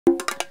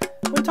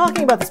When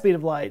talking about the speed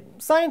of light,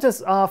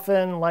 scientists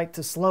often like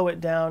to slow it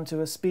down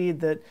to a speed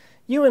that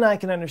you and I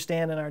can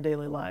understand in our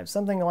daily lives,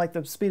 something like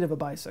the speed of a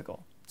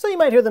bicycle. So you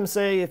might hear them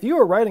say, if you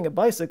were riding a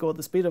bicycle at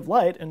the speed of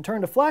light and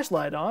turned a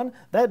flashlight on,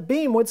 that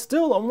beam would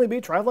still only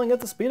be traveling at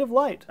the speed of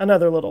light.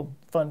 Another little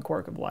fun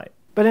quirk of light.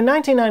 But in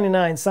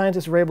 1999,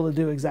 scientists were able to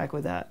do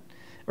exactly that.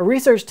 A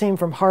research team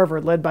from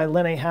Harvard, led by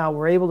Lene Howe,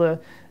 were able to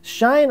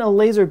shine a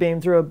laser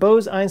beam through a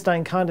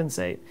Bose-Einstein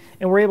condensate,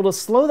 and were able to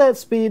slow that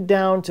speed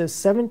down to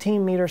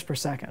 17 meters per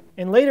second.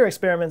 In later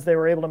experiments, they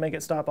were able to make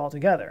it stop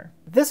altogether.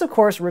 This, of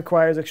course,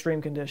 requires extreme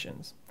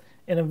conditions.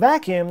 In a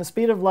vacuum, the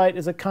speed of light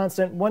is a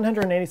constant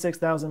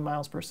 186,000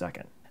 miles per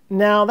second.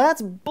 Now,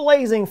 that's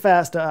blazing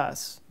fast to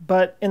us,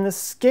 but in the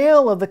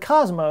scale of the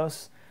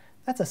cosmos,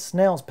 that's a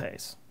snail's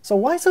pace. So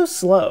why so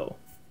slow?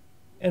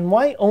 And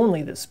why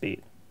only this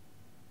speed?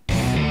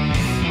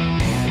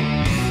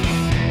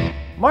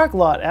 Mark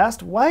Lott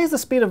asked, why is the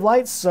speed of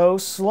light so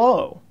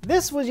slow?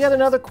 This was yet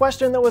another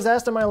question that was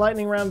asked in my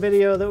lightning round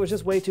video that was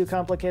just way too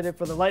complicated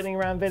for the lightning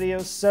round video,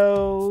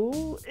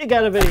 so it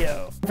got a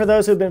video. For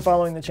those who've been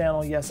following the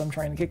channel, yes, I'm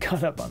trying to get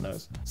caught up on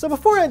those. So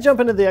before I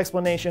jump into the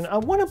explanation, I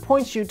want to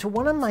point you to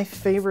one of my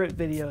favorite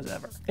videos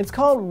ever. It's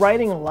called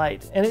Writing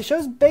Light, and it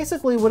shows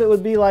basically what it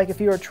would be like if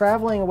you were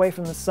traveling away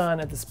from the sun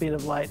at the speed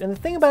of light. And the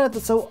thing about it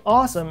that's so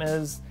awesome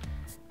is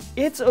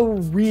it's a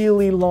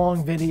really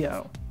long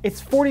video. It's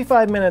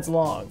 45 minutes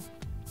long,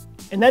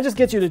 and that just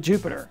gets you to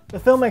Jupiter. The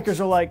filmmakers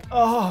are like,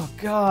 oh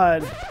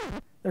God,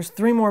 there's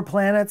 3 more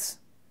planets?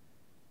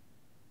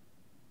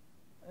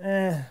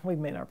 We've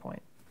made our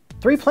point.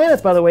 3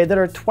 planets, by the way, that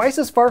are twice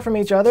as far from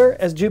each other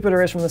as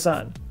Jupiter is from the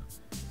sun.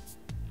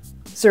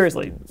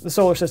 Seriously, the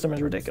solar system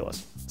is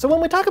ridiculous. So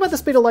when we talk about the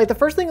speed of light, the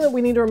first thing that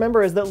we need to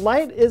remember is that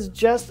light is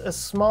just a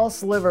small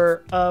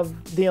sliver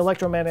of the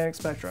electromagnetic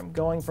spectrum,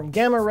 going from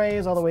gamma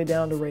rays all the way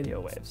down to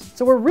radio waves.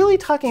 So we're really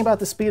talking about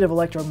the speed of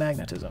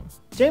electromagnetism.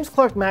 James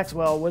Clerk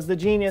Maxwell was the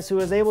genius who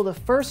was able to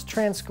first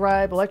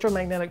transcribe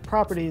electromagnetic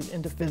properties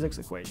into physics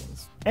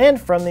equations.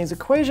 And from these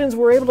equations,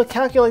 we're able to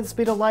calculate the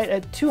speed of light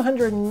at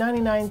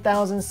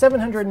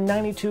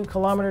 299,792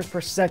 kilometers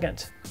per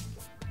second.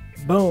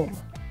 Boom.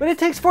 But it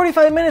takes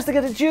 45 minutes to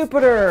get to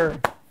Jupiter.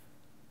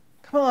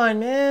 Come on,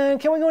 man.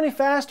 Can we go any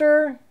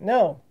faster?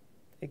 No,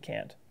 it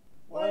can't.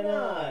 Why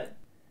not?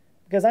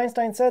 Because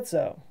Einstein said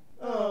so.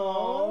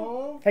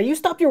 Oh. Hey, you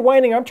stop your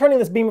whining. I'm turning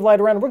this beam of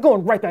light around and we're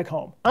going right back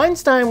home.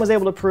 Einstein was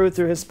able to prove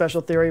through his special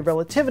theory of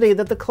relativity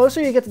that the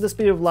closer you get to the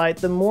speed of light,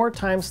 the more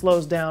time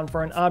slows down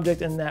for an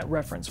object in that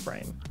reference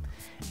frame.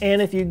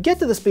 And if you get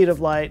to the speed of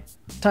light,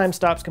 time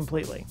stops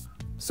completely.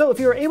 So if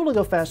you were able to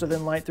go faster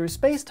than light through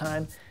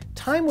space-time,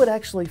 time would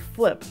actually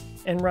flip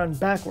and run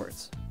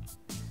backwards.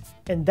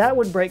 And that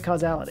would break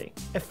causality.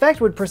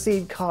 Effect would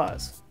precede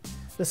cause.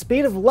 The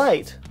speed of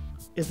light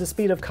is the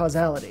speed of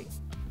causality.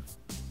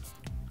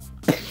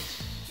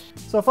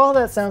 So if all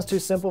that sounds too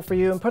simple for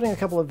you, I'm putting a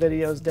couple of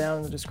videos down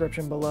in the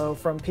description below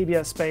from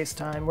PBS Space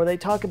Time where they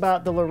talk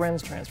about the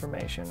Lorentz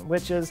transformation,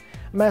 which is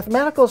a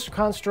mathematical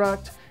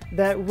construct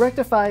that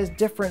rectifies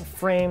different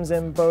frames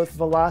in both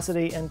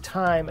velocity and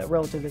time at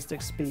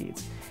relativistic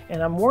speeds.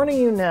 And I'm warning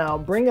you now,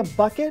 bring a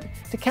bucket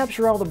to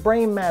capture all the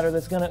brain matter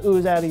that's going to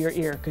ooze out of your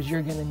ear, because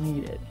you're going to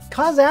need it.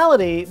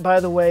 Causality, by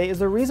the way, is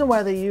the reason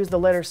why they use the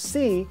letter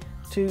C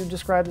to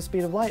describe the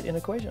speed of light in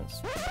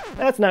equations.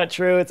 That's not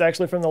true. It's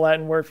actually from the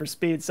Latin word for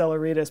speed,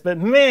 CELERITAS, but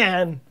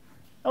man,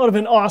 that would have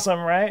been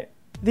awesome, right?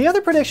 The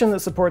other prediction that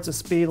supports a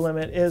speed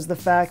limit is the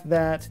fact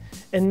that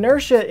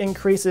inertia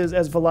increases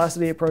as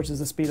velocity approaches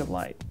the speed of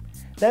light.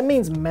 That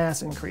means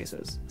mass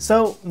increases.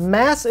 So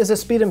mass is a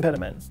speed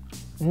impediment.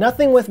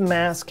 Nothing with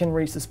mass can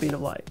reach the speed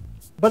of light.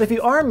 But if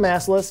you are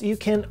massless, you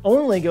can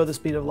only go the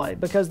speed of light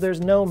because there's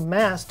no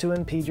mass to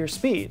impede your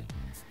speed.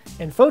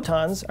 And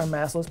photons are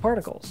massless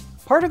particles.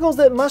 Particles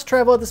that must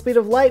travel at the speed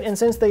of light, and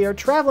since they are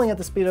traveling at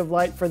the speed of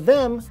light, for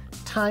them,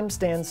 time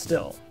stands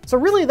still. So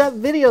really that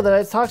video that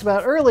I talked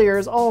about earlier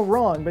is all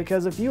wrong,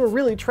 because if you were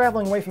really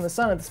traveling away from the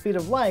sun at the speed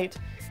of light,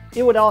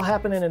 it would all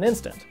happen in an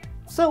instant.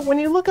 So when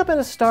you look up at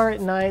a star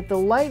at night, the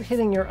light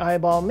hitting your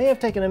eyeball may have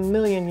taken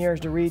 1,000,000 years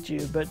to reach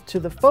you, but to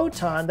the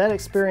photon, that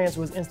experience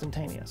was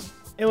instantaneous.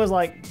 It was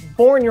like,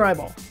 born your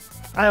eyeball.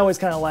 I always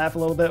kind of laugh a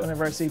little bit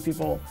whenever I see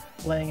people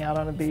laying out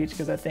on a beach,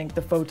 because I think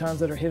the photons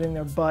that are hitting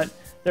their butt,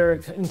 their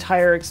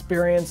entire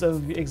experience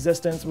of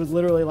existence was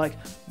literally like,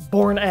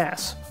 born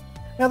ass.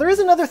 Now there is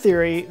another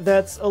theory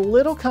that's a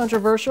little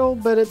controversial,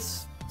 but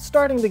it's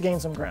starting to gain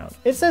some ground.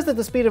 It says that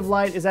the speed of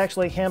light is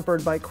actually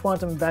hampered by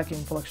quantum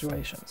vacuum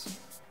fluctuations.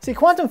 See,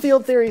 quantum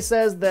field theory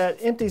says that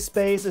empty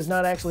space is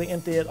not actually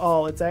empty at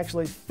all. It's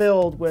actually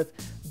filled with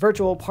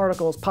virtual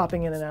particles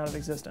popping in and out of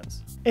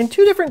existence. And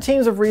 2 different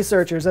teams of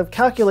researchers have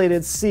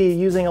calculated C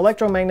using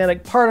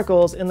electromagnetic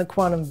particles in the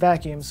quantum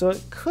vacuum, so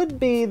it could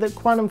be that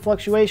quantum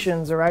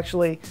fluctuations are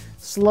actually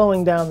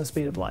slowing down the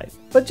speed of light.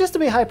 But just to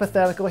be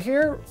hypothetical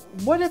here,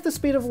 what if the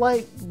speed of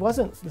light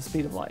wasn't the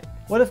speed of light?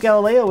 What if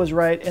Galileo was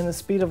right and the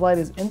speed of light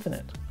is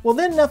infinite? Well,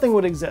 then nothing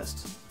would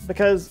exist,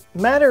 because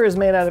matter is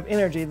made out of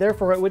energy,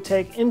 therefore it would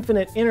take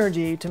infinite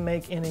energy to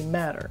make any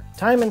matter.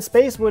 Time and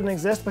space wouldn't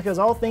exist because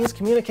all things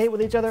communicate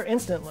with each other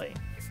instantly.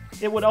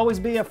 It would always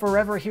be a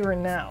forever here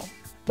and now.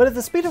 But if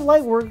the speed of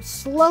light were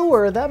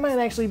slower, that might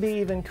actually be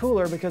even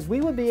cooler because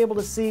we would be able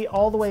to see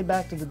all the way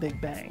back to the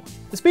Big Bang.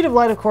 The speed of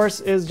light, of course,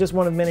 is just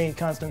one of many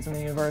constants in the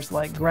universe,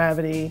 like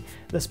gravity,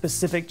 the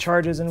specific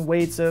charges and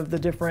weights of the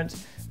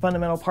different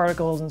fundamental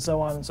particles, and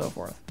so on and so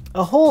forth.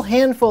 A whole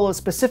handful of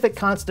specific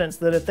constants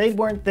that if they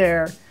weren't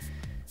there,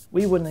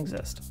 we wouldn't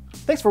exist.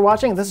 Thanks for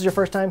watching. If this is your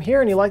first time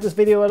here and you like this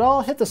video at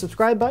all, hit the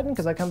subscribe button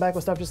because I come back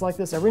with stuff just like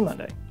this every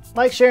Monday.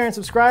 Like, share, and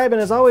subscribe,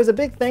 and as always, a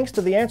big thanks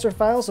to the Answer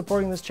File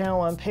supporting this channel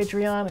on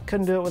Patreon. I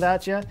couldn't do it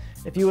without you.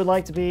 If you would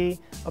like to be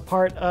a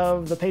part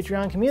of the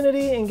Patreon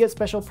community and get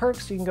special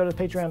perks, you can go to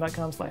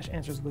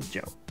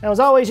patreon.com/answerswithjoe. Now, as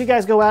always, you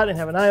guys go out and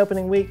have an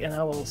eye-opening week, and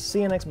I will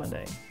see you next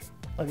Monday.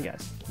 Love you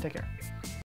guys. Take care.